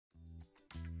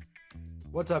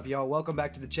What's up, y'all? Welcome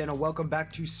back to the channel. Welcome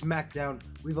back to Smackdown.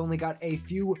 We've only got a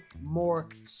few more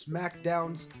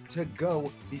Smackdowns to go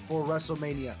before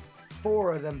WrestleMania.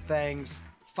 4 of them things.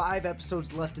 5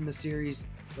 episodes left in the series.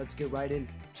 Let's get right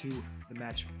into the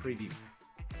match preview.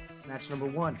 Match number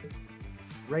 1.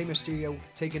 Rey Mysterio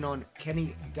taking on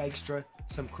Kenny Dykstra.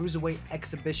 Some cruiserweight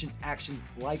exhibition action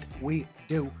like we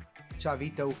do.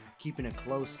 Chavito keeping a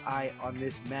close eye on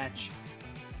this match.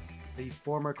 The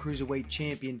former cruiserweight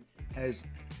champion has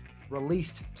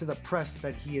released to the press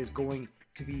that he is going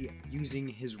to be using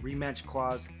his rematch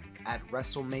clause at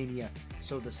WrestleMania.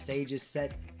 So the stage is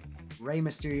set. Rey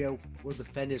Mysterio will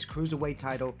defend his cruiserweight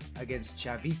title against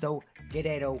Chavito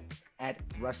Guerrero at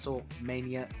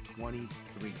WrestleMania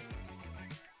 23.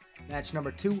 Match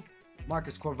number 2,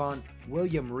 Marcus Corvan,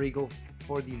 William Regal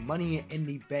for the Money in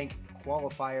the Bank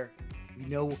qualifier. We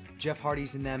know Jeff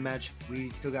Hardy's in that match. We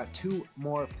still got 2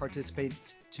 more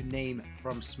participants to name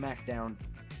from SmackDown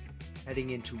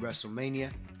heading into WrestleMania.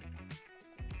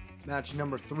 Match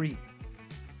number 3.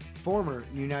 Former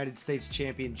United States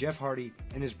Champion Jeff Hardy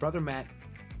and his brother Matt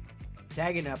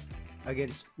tagging up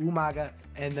against Umaga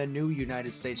and the new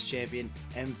United States Champion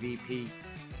MVP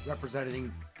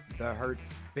representing the Hurt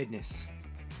Business.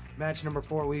 Match number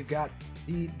 4, we've got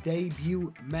the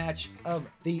debut match of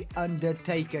The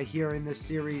Undertaker here in this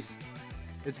series.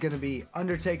 It's going to be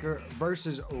Undertaker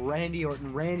versus Randy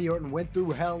Orton. Randy Orton went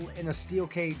through hell in a steel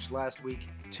cage last week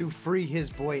to free his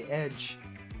boy Edge.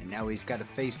 And now he's got to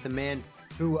face the man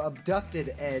who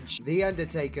abducted Edge, The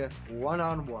Undertaker,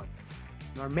 one-on-one.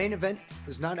 Our main event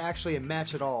is not actually a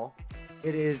match at all.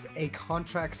 It is a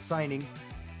contract signing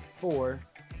for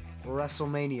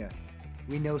WrestleMania.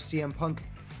 We know CM Punk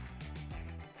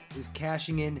is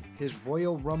cashing in his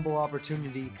Royal Rumble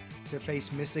opportunity to face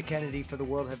Mr. Kennedy for the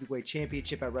World Heavyweight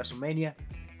Championship at WrestleMania.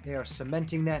 They are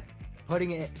cementing that,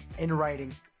 putting it in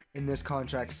writing in this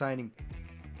contract signing.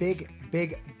 Big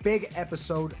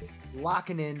episode,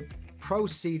 locking in,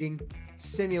 proceeding,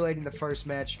 simulating the first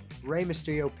match. Rey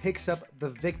Mysterio picks up the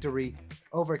victory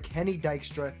over Kenny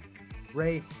Dykstra.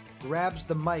 Rey grabs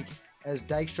the mic as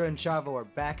Dykstra and Chavo are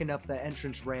backing up the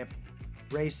entrance ramp.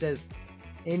 Rey says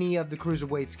any of the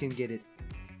cruiserweights can get it.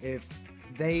 If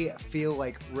they feel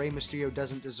like Rey Mysterio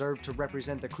doesn't deserve to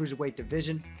represent the cruiserweight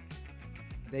division,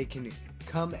 they can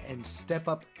come and step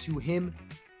up to him,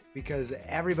 because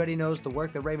everybody knows the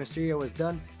work that Rey Mysterio has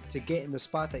done to get in the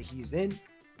spot that he's in.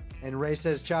 And Rey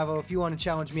says, Chavo, if you want to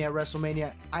challenge me at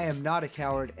WrestleMania, I am not a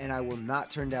coward and I will not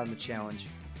turn down the challenge.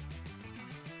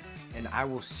 And I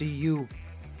will see you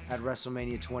at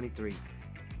WrestleMania 23.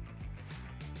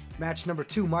 Match number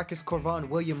 2, Marcus Corvan,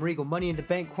 William Regal, Money in the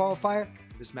Bank qualifier.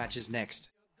 This match is next.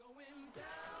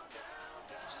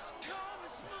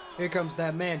 Here comes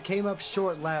that man. Came up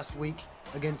short last week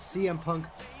against CM Punk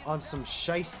on some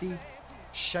shisty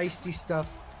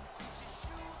stuff.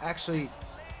 Actually,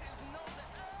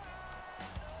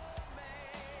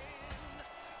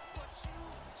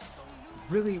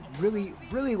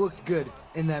 really looked good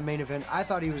in that main event. I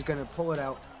thought he was going to pull it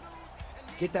out,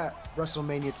 get that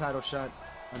WrestleMania title shot.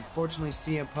 Unfortunately,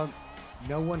 CM Punk,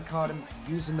 no one caught him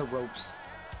using the ropes.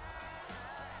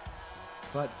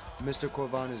 But Mr.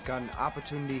 Corvan has got an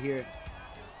opportunity here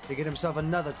to get himself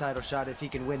another title shot if he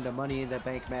can win the Money in the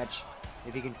Bank match.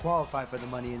 If he can qualify for the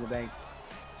Money in the Bank.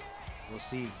 We'll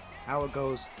see how it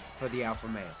goes for the Alpha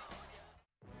Male.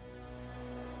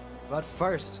 But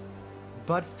first,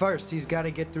 he's got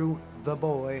to get through the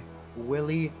boy,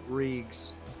 Willie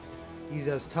Reeves. He's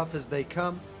as tough as they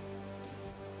come.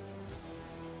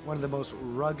 One of the most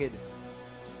rugged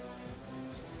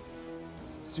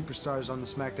superstars on the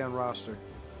SmackDown roster.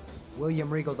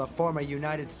 William Regal, the former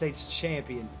United States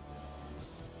Champion.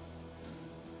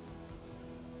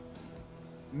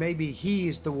 Maybe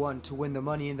he's the one to win the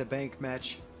Money in the Bank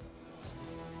match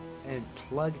and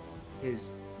plug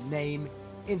his name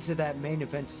into that main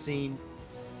event scene,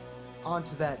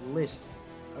 onto that list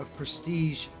of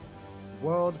prestige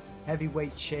World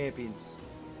Heavyweight Champions.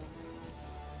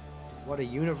 What a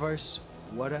universe,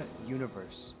 what a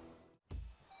universe.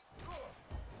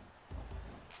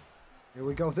 Here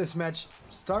we go, this match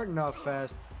starting off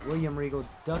fast. William Regal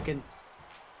ducking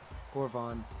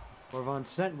Corvan. Corvan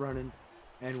sent running,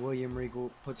 and William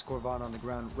Regal puts Corvan on the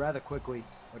ground rather quickly.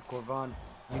 But Corvan,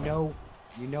 you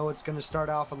know it's going to start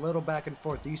off a little back and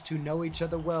forth. These two know each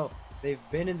other well. They've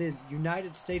been in the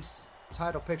United States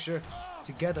title picture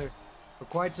together for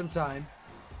quite some time.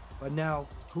 But now,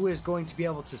 who is going to be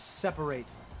able to separate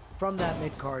from that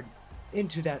mid-card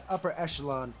into that upper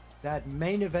echelon, that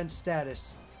main event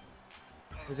status?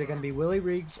 Is it going to be Willie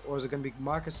Reeves or is it going to be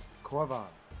Marcus Corvan?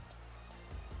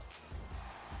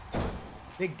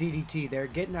 Big DDT there,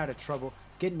 getting out of trouble,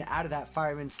 getting out of that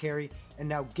fireman's carry, and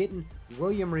now getting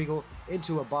William Regal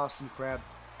into a Boston Crab,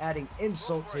 adding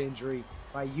insult to injury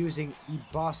by using the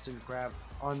Boston Crab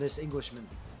on this Englishman.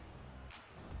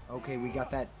 Okay, we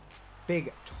got that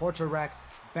big torture rack,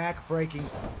 back-breaking,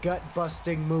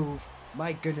 gut-busting move.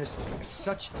 My goodness,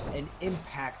 such an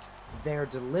impact there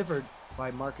delivered by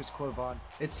Marcus Corvon.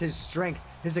 It's his strength,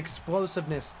 his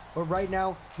explosiveness, but right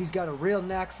now he's got a real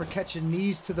knack for catching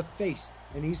knees to the face,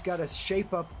 and he's got to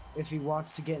shape up if he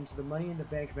wants to get into the Money in the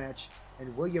Bank match,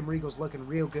 and William Regal's looking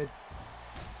real good.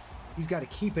 He's got to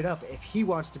keep it up if he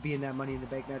wants to be in that Money in the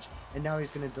Bank match, and now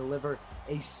he's going to deliver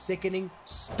a sickening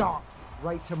stomp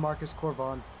right to Marcus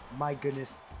Corvon. My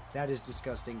goodness, that is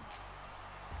disgusting.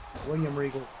 William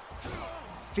Regal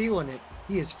feeling it.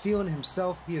 He is feeling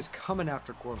himself. He is coming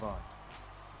after Corvon.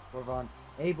 Corvon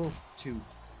able to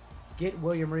get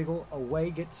William Regal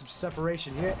away, get some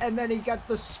separation here, and then he gets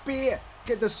the spear.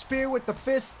 Get the spear with the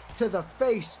fist to the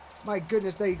face. My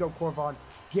goodness, there you go, Corvon.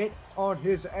 Get on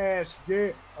his ass.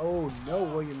 Yeah. Oh no,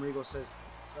 William Regal says,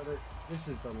 brother, this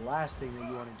is the last thing that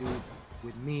you want to do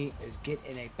with me is get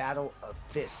in a battle of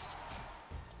fists.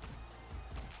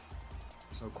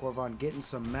 So Corvon getting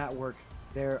some mat work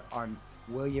there on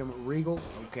William Regal.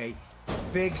 Okay,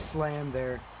 big slam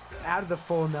there. Out of the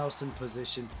full Nelson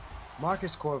position.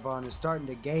 Marcus Corvon is starting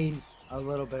to gain a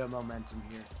little bit of momentum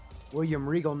here. William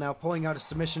Regal now pulling out a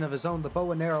submission of his own, the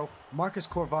bow and arrow. Marcus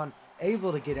Corvon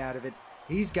able to get out of it.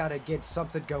 He's got to get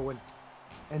something going.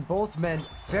 And both men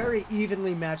very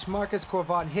evenly matched. Marcus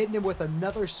Corvon hitting him with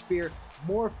another spear.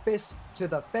 More fists to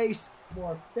the face.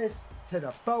 More fists to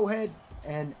the forehead.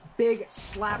 And big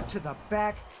slap to the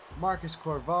back. Marcus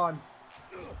Corvon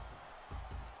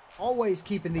always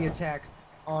keeping the attack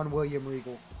on William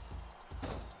Regal.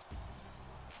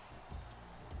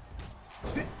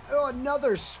 Oh,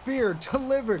 another spear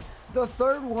delivered. The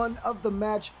third one of the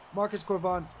match. Marcus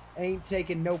Corvon ain't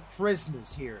taking no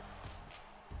prisoners here.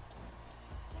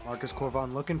 Marcus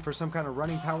Corvon looking for some kind of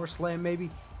running power slam maybe.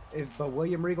 But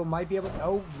William Regal might be able to...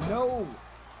 Oh, no.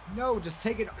 No, just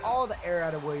taking all the air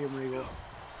out of William Regal.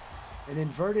 An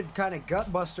inverted kind of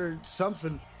gut buster,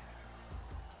 something.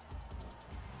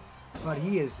 But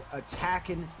he is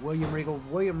attacking William Regal.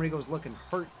 William Regal's looking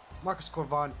hurt. Marcus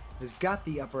Corvon has got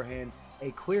the upper hand.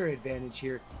 A clear advantage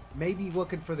here. Maybe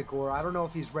looking for the gore. I don't know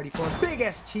if he's ready for it.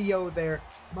 Big STO there.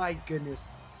 My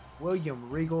goodness. William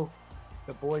Regal.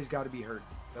 The boy's got to be hurt.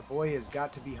 The boy has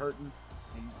got to be hurting.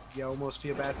 And you almost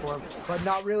feel bad for him. But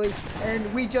not really.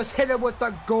 And we just hit him with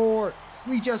the gore.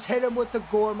 We just hit him with the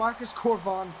gore. Marcus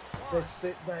Corvon.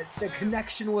 The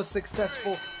connection was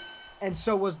successful. And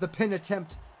so was the pin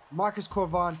attempt. Marcus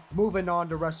Corvon moving on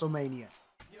to WrestleMania.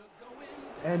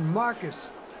 And Marcus,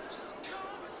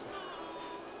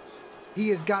 he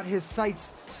has got his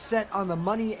sights set on the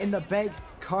Money in the Bank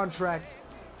contract.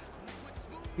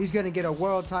 He's going to get a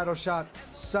world title shot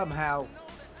somehow.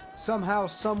 Somehow,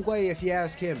 some way, if you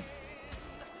ask him.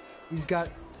 He's got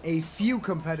a few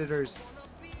competitors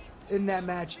in that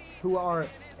match who are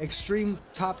extreme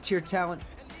top tier talent.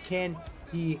 Can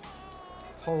he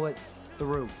pull it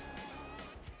through?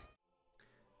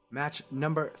 Match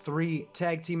number 3,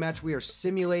 tag team match. We are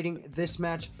simulating this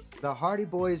match. The Hardy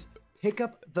Boys pick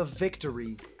up the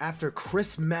victory after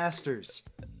Chris Masters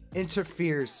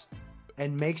interferes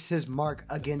and makes his mark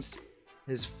against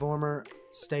his former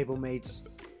stablemates,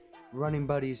 running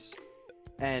buddies,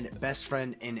 and best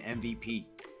friend in MVP.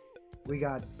 We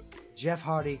got Jeff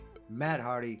Hardy, Matt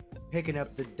Hardy picking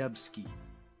up the dubski.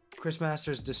 Chris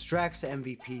Masters distracts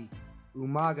MVP.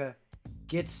 Umaga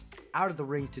gets out of the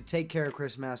ring to take care of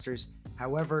Chris Masters.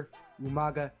 However,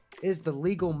 Umaga is the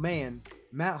legal man,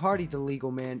 Matt Hardy the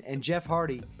legal man, and Jeff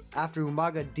Hardy, after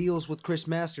Umaga deals with Chris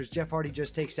Masters, Jeff Hardy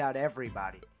just takes out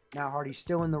everybody. Matt Hardy's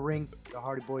still in the ring. The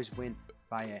Hardy Boys win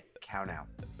by a countout.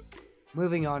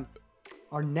 Moving on,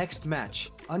 our next match,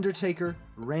 Undertaker,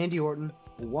 Randy Orton,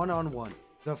 one-on-one.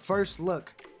 The first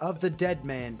look of the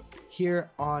Deadman here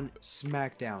on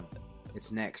Smackdown.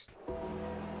 It's next.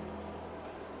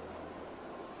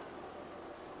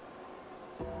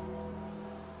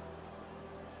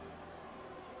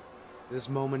 This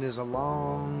moment is a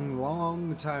long,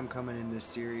 long time coming in this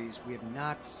series. We have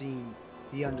not seen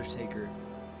The Undertaker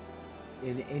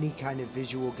in any kind of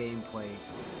visual gameplay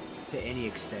to any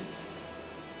extent.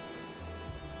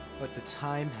 But the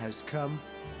time has come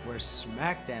where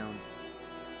Smackdown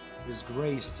is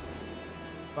graced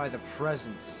by the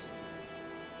presence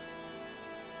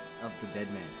of the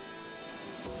Deadman.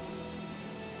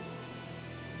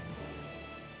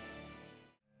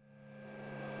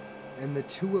 And the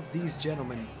two of these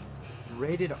gentlemen,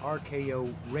 rated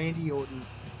RKO, Randy Orton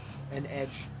and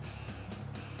Edge,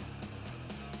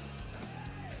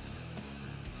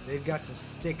 They've got to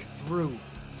stick through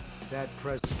that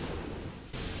presence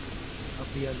of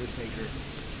The Undertaker.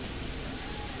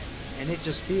 And it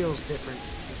just feels different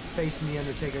facing The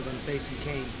Undertaker than facing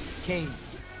Kane. Kane,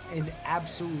 an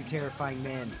absolutely terrifying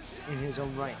man in his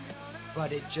own right,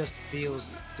 but it just feels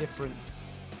different.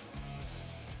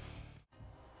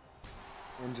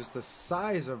 And just the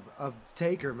size of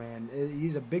Taker, man,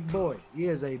 he's a big boy. He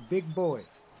is a big boy.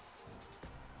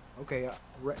 Okay,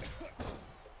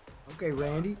 okay,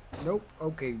 Randy. Nope.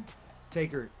 Okay,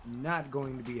 Taker not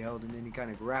going to be held in any kind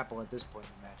of grapple at this point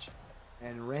in the match.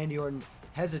 And Randy Orton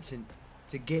hesitant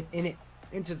to get into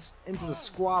the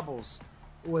squabbles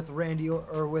with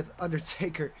with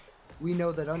Undertaker. We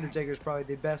know that Undertaker is probably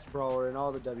the best brawler in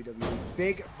all the WWE.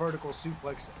 Big vertical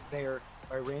suplex there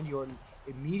by Randy Orton,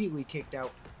 immediately kicked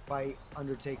out by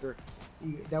Undertaker.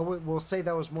 We'll say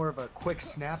that was more of a quick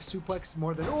snap suplex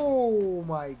more than, oh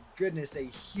my goodness, a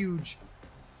huge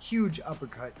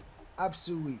uppercut.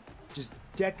 Absolutely just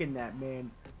decking that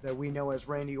man that we know as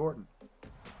Randy Orton.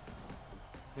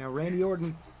 Now Randy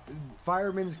Orton,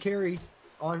 fireman's carry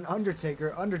on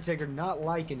Undertaker. Undertaker not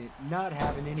liking it, not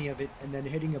having any of it, and then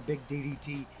hitting a big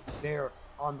DDT there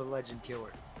on the Legend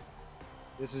Killer.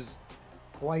 This is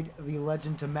quite the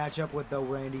legend to match up with though,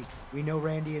 Randy. We know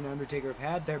Randy and Undertaker have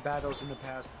had their battles in the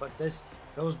past, but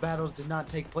those battles did not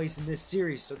take place in this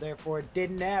series, so therefore it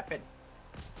didn't happen.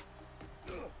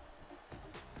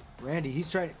 Randy, he's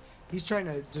trying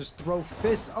to just throw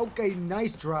fists. Okay,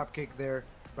 nice drop kick there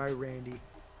by Randy.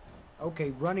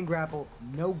 Okay, running grapple,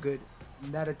 no good.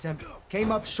 And that attempt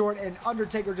came up short, and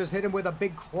Undertaker just hit him with a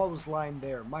big clothesline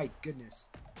there. My goodness.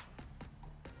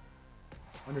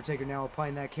 Undertaker now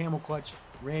applying that camel clutch.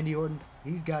 Randy Orton,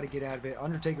 he's got to get out of it.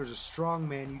 Undertaker's a strong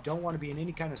man. You don't want to be in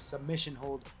any kind of submission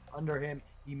hold under him.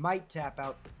 He might tap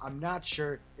out. I'm not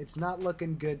sure. It's not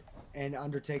looking good, and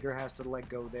Undertaker has to let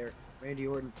go there. Randy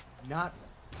Orton not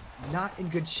in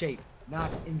good shape.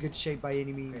 Not in good shape by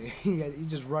any means. He's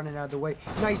just running out of the way.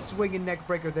 Nice swinging neck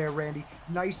breaker there, Randy.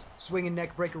 Nice swinging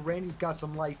neck breaker. Randy's got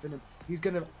some life in him. He's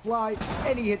going to fly,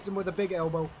 and he hits him with a big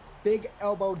elbow. Big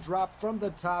elbow drop from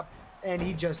the top, and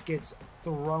he just gets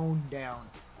thrown down.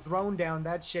 Thrown down.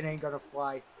 That shit ain't going to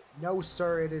fly. No,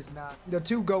 sir, it is not. The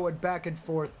two going back and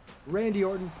forth. Randy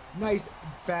Orton, nice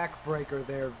backbreaker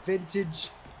there. Vintage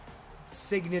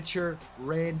signature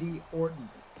Randy Orton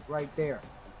right there.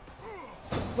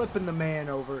 Flipping the man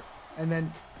over, and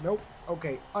then nope.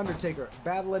 Okay, Undertaker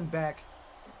battling back.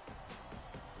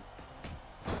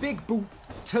 Big boot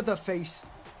to the face,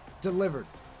 delivered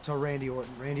to Randy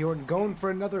Orton. Randy Orton going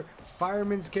for another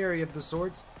fireman's carry of the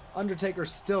sorts. Undertaker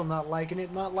still not liking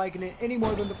it any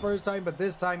more than the first time, but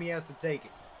this time he has to take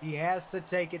it. He has to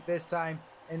take it this time,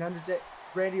 and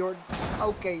Randy Orton,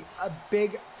 okay, a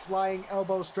big flying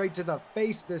elbow straight to the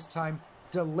face this time,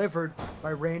 delivered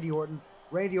by Randy Orton.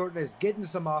 Randy Orton is getting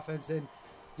some offense in,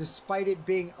 despite it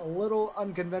being a little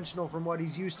unconventional from what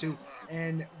he's used to.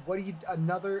 And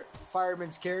another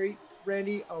fireman's carry,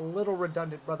 Randy? A little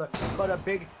redundant, brother, but a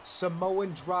big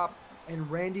Samoan drop, and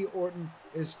Randy Orton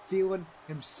is feeling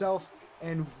himself,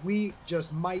 and we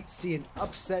just might see an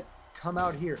upset come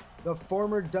out here. The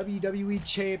former WWE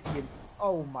champion,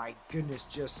 oh my goodness,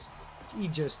 he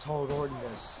just told Orton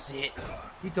to sit.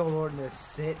 He told Orton to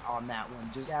sit on that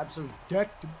one, just absolutely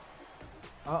decked him.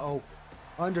 Uh-oh,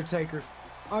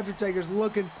 Undertaker's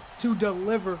looking to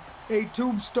deliver a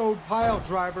tombstone pile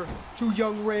driver to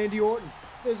young Randy Orton.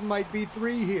 This might be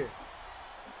 3 here.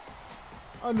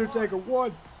 Undertaker,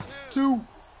 1, 2,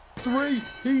 3.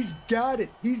 He's got it.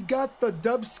 He's got the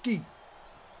dubski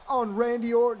on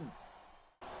Randy Orton.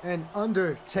 And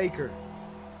Undertaker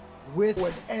with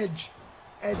an Edge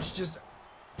just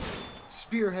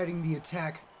spearheading the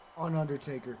attack on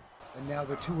Undertaker. And now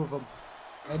the two of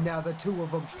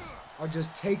them are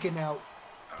just taking out,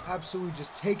 absolutely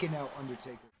just taking out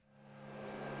Undertaker.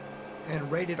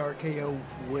 And Rated RKO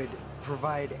would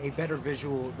provide a better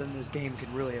visual than this game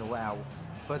could really allow.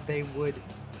 But they would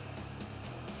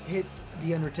hit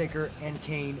The Undertaker and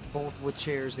Kane both with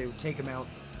chairs. They would take him out.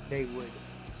 They would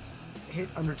hit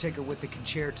Undertaker with the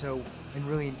concerto. And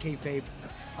really in kayfabe,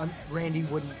 Randy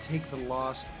wouldn't take the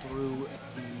loss through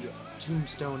the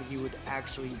tombstone.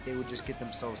 They would just get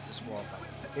themselves disqualified.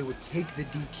 They would take the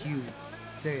DQ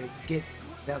to get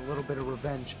that little bit of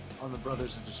revenge on the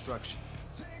Brothers of Destruction.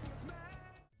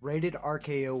 Rated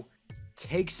RKO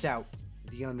takes out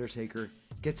The Undertaker,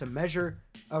 gets a measure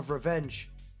of revenge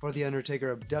for The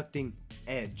Undertaker abducting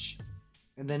Edge.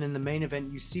 And then in the main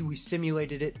event, you see we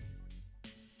simulated it.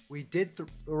 We did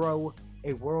throw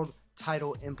a world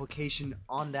title implication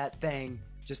on that thing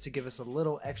just to give us a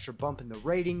little extra bump in the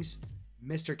ratings.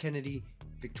 Mr. Kennedy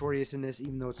victorious in this,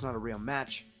 even though it's not a real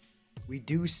match. We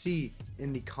do see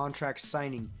in the contract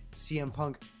signing, CM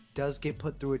Punk does get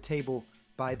put through a table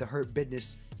by the Hurt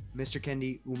Business. Mr.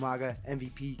 Kennedy, Umaga,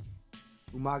 MVP.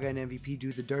 Umaga and MVP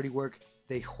do the dirty work.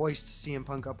 They hoist CM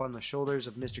Punk up on the shoulders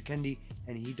of Mr. Kennedy,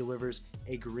 and he delivers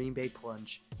a Green Bay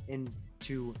plunge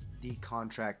into the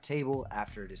contract table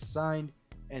after it is signed.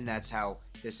 And that's how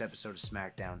this episode of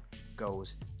SmackDown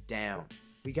goes down.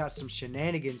 We got some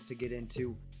shenanigans to get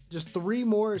into. Just 3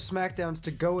 more SmackDowns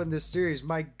to go in this series.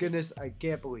 My goodness, I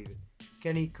can't believe it.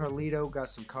 Kenny, Carlito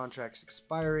got some contracts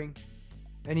expiring.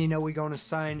 And you know we going to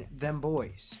sign them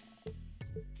boys.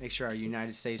 Make sure our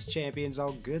United States champion's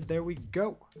all good. There we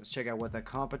go. Let's check out what the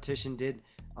competition did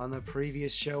on the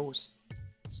previous shows.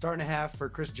 Starting a half for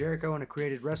Chris Jericho and a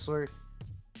created wrestler.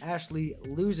 Ashley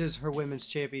loses her women's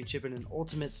championship in an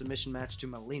ultimate submission match to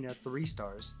Melina, 3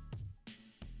 stars.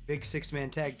 Big 6-man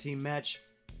tag team match.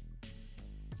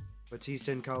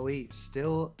 Batista and Khali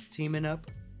still teaming up.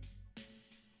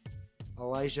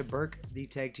 Elijah Burke, the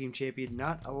tag team champion,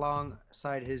 not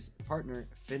alongside his partner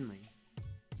Finlay.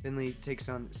 Finlay takes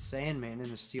on Sandman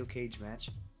in a steel cage match.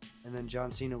 And then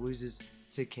John Cena loses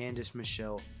to Candice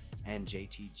Michelle and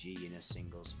JTG in a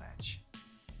singles match.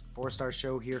 4-star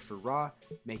show here for Raw.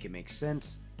 Make it make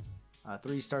sense.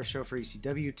 3-star show for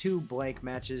ECW. 2 blank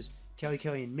matches. Kelly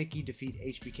and Mickey defeat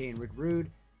HBK and Rick Rude.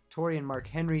 Tori and Mark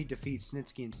Henry defeat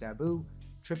Snitsky and Sabu.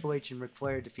 Triple H and Ric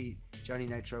Flair defeat Johnny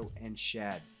Nitro and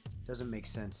Shad. Doesn't make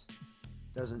sense.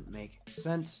 Doesn't make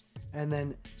sense. And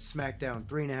then SmackDown,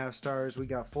 3.5 stars. We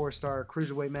got 4-star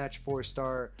Cruiserweight match,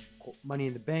 4-star Money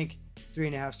in the Bank,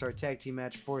 3.5-star Tag Team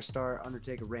match, 4-star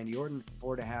Undertaker Randy Orton,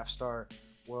 4.5-star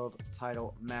World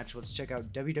Title match. Let's check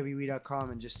out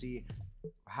WWE.com and just see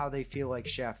how they feel like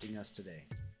shafting us today.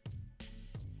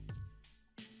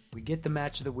 We get the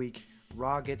match of the week.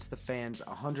 Raw gets the fans,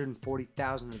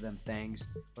 140,000 of them things.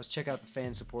 Let's check out the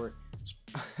fan support.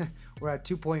 We're at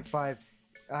 2.5.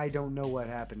 I don't know what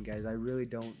happened, guys. I really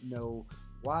don't know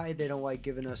why they don't like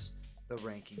giving us the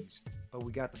rankings. But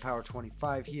we got the Power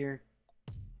 25 here.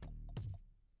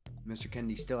 Mr.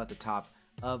 Kennedy still at the top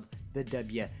of the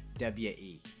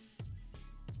WWE.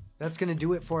 That's going to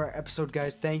do it for our episode,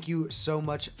 guys. Thank you so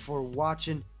much for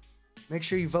watching. Make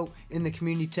sure you vote in the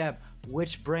community tab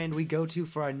which brand we go to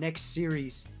for our next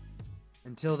series.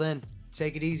 Until then,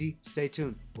 take it easy, stay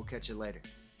tuned. We'll catch you later.